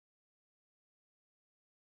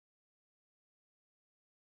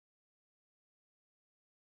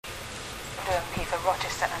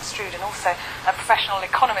Rochester and Stroud, and also a professional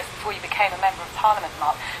economist before you became a Member of Parliament,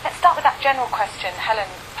 Mark. Let's start with that general question Helen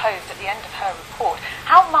posed at the end of her report.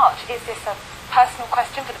 How much is this a personal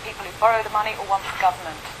question for the people who borrow the money, or one for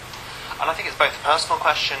government? And I think it's both a personal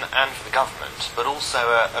question and for the government, but also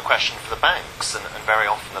a question for the banks. And very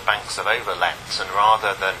often the banks have overlent, and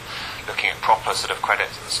rather than looking at proper sort of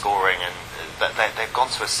credit scoring, and they've gone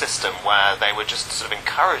to a system where they were just sort of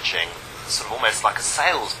encouraging sort of almost like a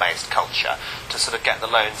sales-based culture to sort of get the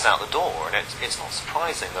loans out the door. And it's not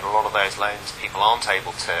surprising that a lot of those loans people aren't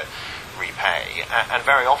able to repay, and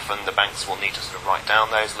very often the banks will need to sort of write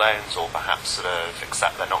down those loans, or perhaps sort of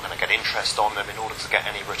accept they're not going to get interest on them in order to get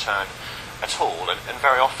any return at all. And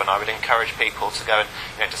very often I would encourage people to go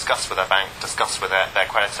and discuss with their bank, discuss with their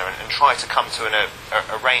creditor, and try to come to an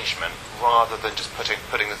arrangement rather than just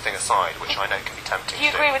putting the thing aside, which I know can be tempting to do. Do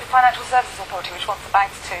you agree with the Financial Services Authority, which wants the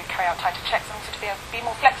banks to carry out tighter checks and also to be able to be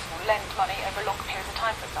more flexible, lend money over longer periods of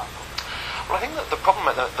time, for example? Well, I think that the problem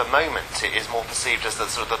at the moment is more perceived as that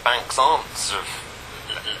sort of the banks aren't sort of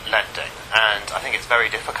lending, and I think it's very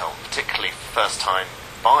difficult, particularly for first-time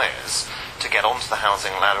buyers, to get onto the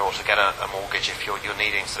housing ladder or to get a mortgage if you're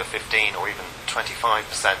needing sort of 15 or even 25%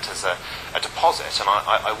 as a deposit. And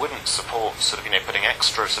I wouldn't support sort of putting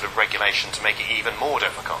extra sort of regulation to make it even more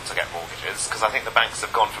difficult to get mortgages, because I think the banks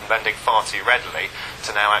have gone from lending far too readily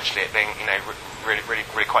to now actually it being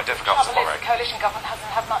really quite difficult to borrow. The coalition government hasn't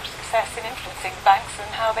had much success in influencing the banks and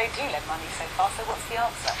how they do lend money so far. So what's the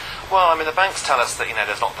answer? Well, I mean, the banks tell us that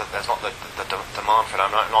there's not the demand for it.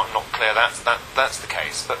 I'm not clear that's the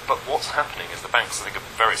case. But what's happening is the banks, I think, are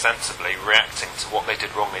very sensibly reacting to what they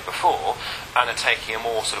did wrongly before, and are taking a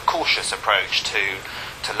more sort of cautious approach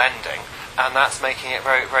to lending, and that's making it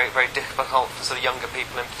very difficult for sort of younger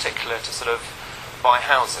people in particular to sort of buy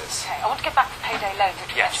houses. Okay, I want to get back to payday loans,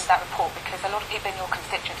 which you mentioned that report, because a lot of people in your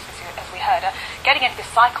constituency, as we heard, are getting into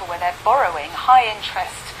this cycle where they're borrowing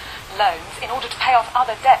high-interest loans in order to pay off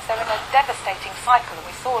other debts. They're in a devastating cycle, and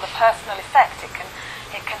we saw the personal effect it can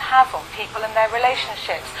have on people and their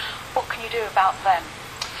relationships. What can you do about them?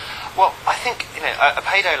 Well, I think a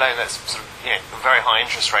payday loan that's sort of a very high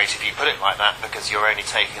interest rate, if you put it like that, because you're only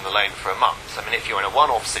taking the loan for a month. I mean, if you're in a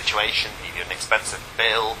one-off situation, you get an expensive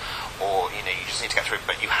bill, or you just need to get through it,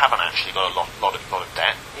 but you haven't actually got a lot of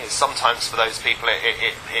debt. Sometimes for those people,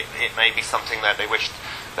 it may be something that they wish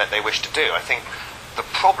to do. I think the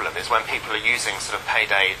problem is when people are using sort of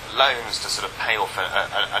payday loans to sort of pay off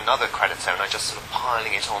another creditor, and are just sort of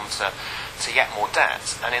piling it on to yet more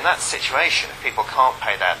debt. And in that situation, if people can't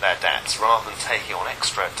pay their debts, rather than taking on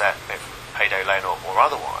extra debt, payday loan or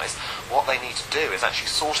otherwise, what they need to do is actually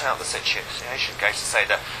sort out the situation. Go to, say,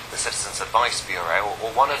 the Citizens Advice Bureau or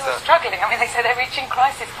one of the... struggling. I mean, they say they're reaching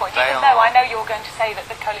crisis point. Even though I know you're going to say that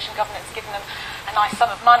the coalition government's given them a nice sum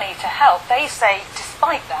of money to help, they say,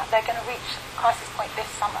 despite that, they're going to reach crisis point this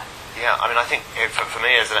summer. Yeah, I mean, I think for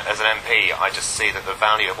me as an MP, I just see that the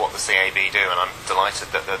value of what the CAB do, and I'm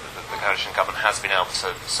delighted that the coalition government has been able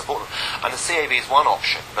to support them. And the CAB is one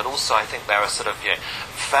option, but also I think there are sort of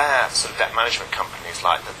fair sort of debt management companies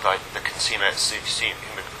like the Consumer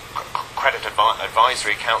Credit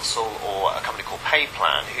Advisory Council, or a company called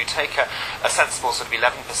PayPlan, who take a sensible sort of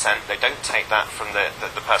 11%. They don't take that from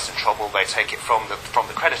the person in trouble, they take it from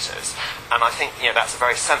the creditors. And I think that's a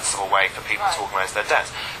very sensible way for people to organise their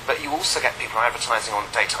debt. But you also get people advertising on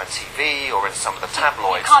daytime TV or in some of the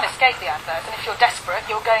tabloids. You can't escape the adverts, and if you're desperate,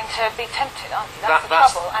 you're going to be tempted, aren't you? That's the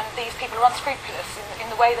trouble. And these people are unscrupulous in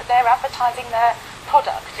the way that they're advertising their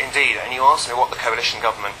product. Indeed, and you asked me what the coalition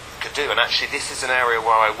government could do, and actually this is an area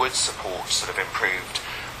where I would support sort of improved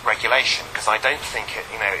regulation, because I don't think it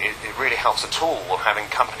really helps at all having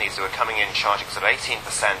companies who are coming in charging sort of 18%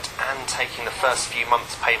 and taking the first few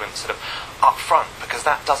months' payment sort of up front, because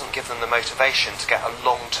that doesn't give them the motivation to get a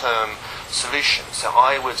long-term solution. So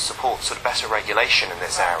I would support sort of better regulation in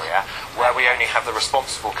this area, where we only have the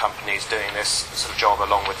responsible companies doing this sort of job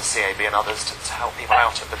along with the CAB and others to help people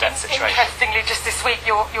out of the debt situation. Interestingly, just this week,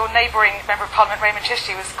 your neighbouring Member of Parliament, Raymond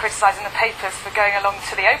Chishti, was criticising the papers for going along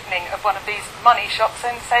to the opening of one of these money shops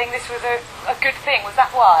and saying this was a good thing. Was that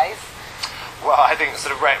wise? Well, I think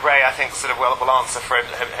sort of Ray I think sort of will answer for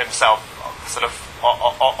himself sort of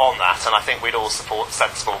on that, and I think we'd all support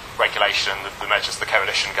sensible regulation and the measures the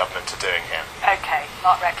coalition government are doing here. Okay,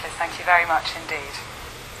 Mark Reckless, thank you very much indeed.